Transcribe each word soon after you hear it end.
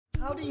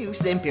How to use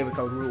the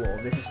empirical rule.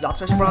 This is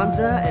Dr.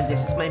 Speranza and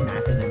this is my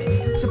math in a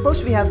minute.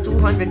 Suppose we have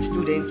 200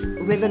 students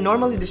with a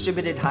normally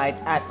distributed height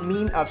at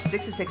mean of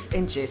 66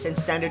 inches and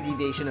standard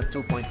deviation of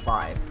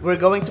 2.5. We're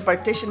going to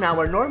partition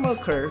our normal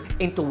curve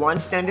into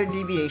 1 standard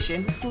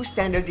deviation, 2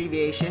 standard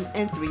deviation,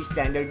 and 3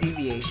 standard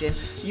deviation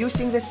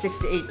using the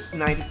 68,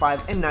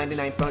 95, and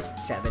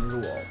 99.7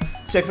 rule.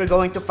 So if we're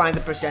going to find the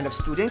percent of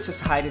students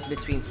whose height is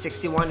between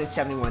 61 and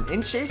 71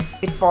 inches,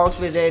 it falls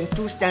within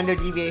 2 standard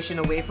deviation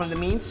away from the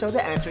mean, so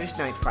the answer is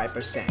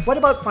 95%. What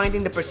about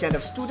finding the percent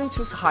of students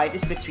whose height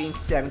is between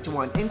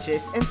 71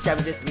 inches and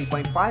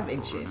 73.5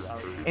 inches?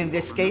 In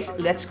this case,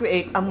 let's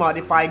create a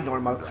modified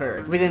normal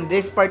curve. Within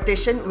this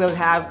partition, we'll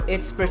have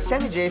its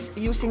percentages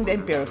using the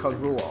empirical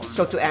rule.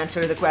 So to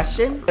answer the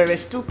question, there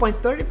is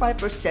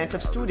 2.35%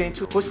 of students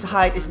whose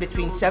height is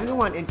between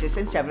 71 inches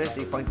and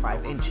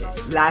 73.5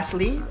 inches.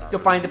 Lastly, to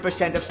find the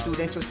percent of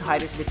students whose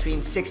height is between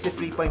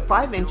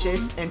 63.5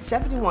 inches and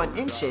 71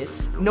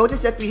 inches,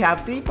 notice that we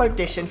have 3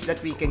 partitions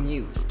that we can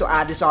use. To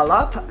add this all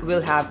up,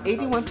 we'll have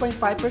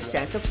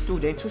 81.5% of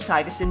students whose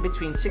height is in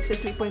between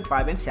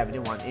 63.5 and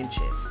 71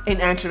 inches. In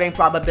answering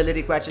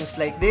probability questions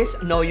like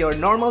this, know your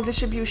normal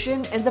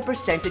distribution and the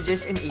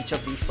percentages in each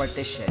of these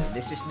partitions.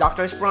 This is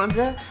Dr.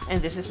 Speranza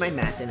and this is my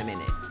math in a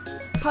minute.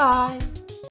 Bye!